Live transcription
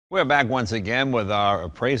We're back once again with our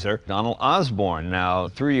appraiser, Donald Osborne. Now,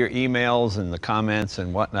 through your emails and the comments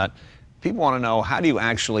and whatnot, people want to know, how do you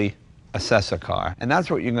actually assess a car? And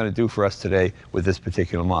that's what you're going to do for us today with this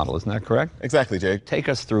particular model. Isn't that correct? Exactly, Jake. Take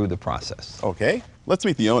us through the process. Okay, let's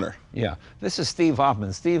meet the owner. Yeah, this is Steve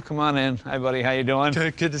Hoffman. Steve, come on in. Hi, buddy. How you doing?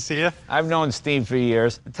 Good to see you. I've known Steve for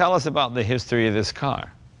years. Tell us about the history of this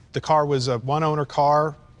car. The car was a one-owner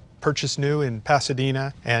car, purchased new in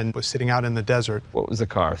Pasadena, and was sitting out in the desert. What was the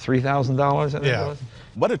car? $3,000, I think it was?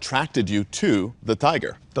 What attracted you to the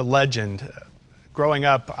Tiger? The legend. Growing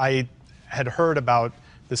up, I had heard about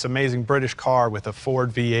this amazing British car with a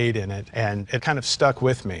Ford V8 in it, and it kind of stuck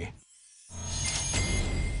with me.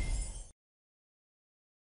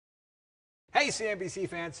 Hey CNBC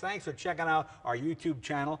fans, thanks for checking out our YouTube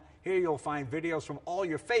channel. Here you'll find videos from all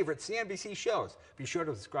your favorite CNBC shows. Be sure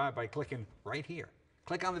to subscribe by clicking right here.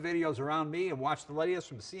 Click on the videos around me and watch the latest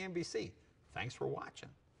from CNBC. Thanks for watching.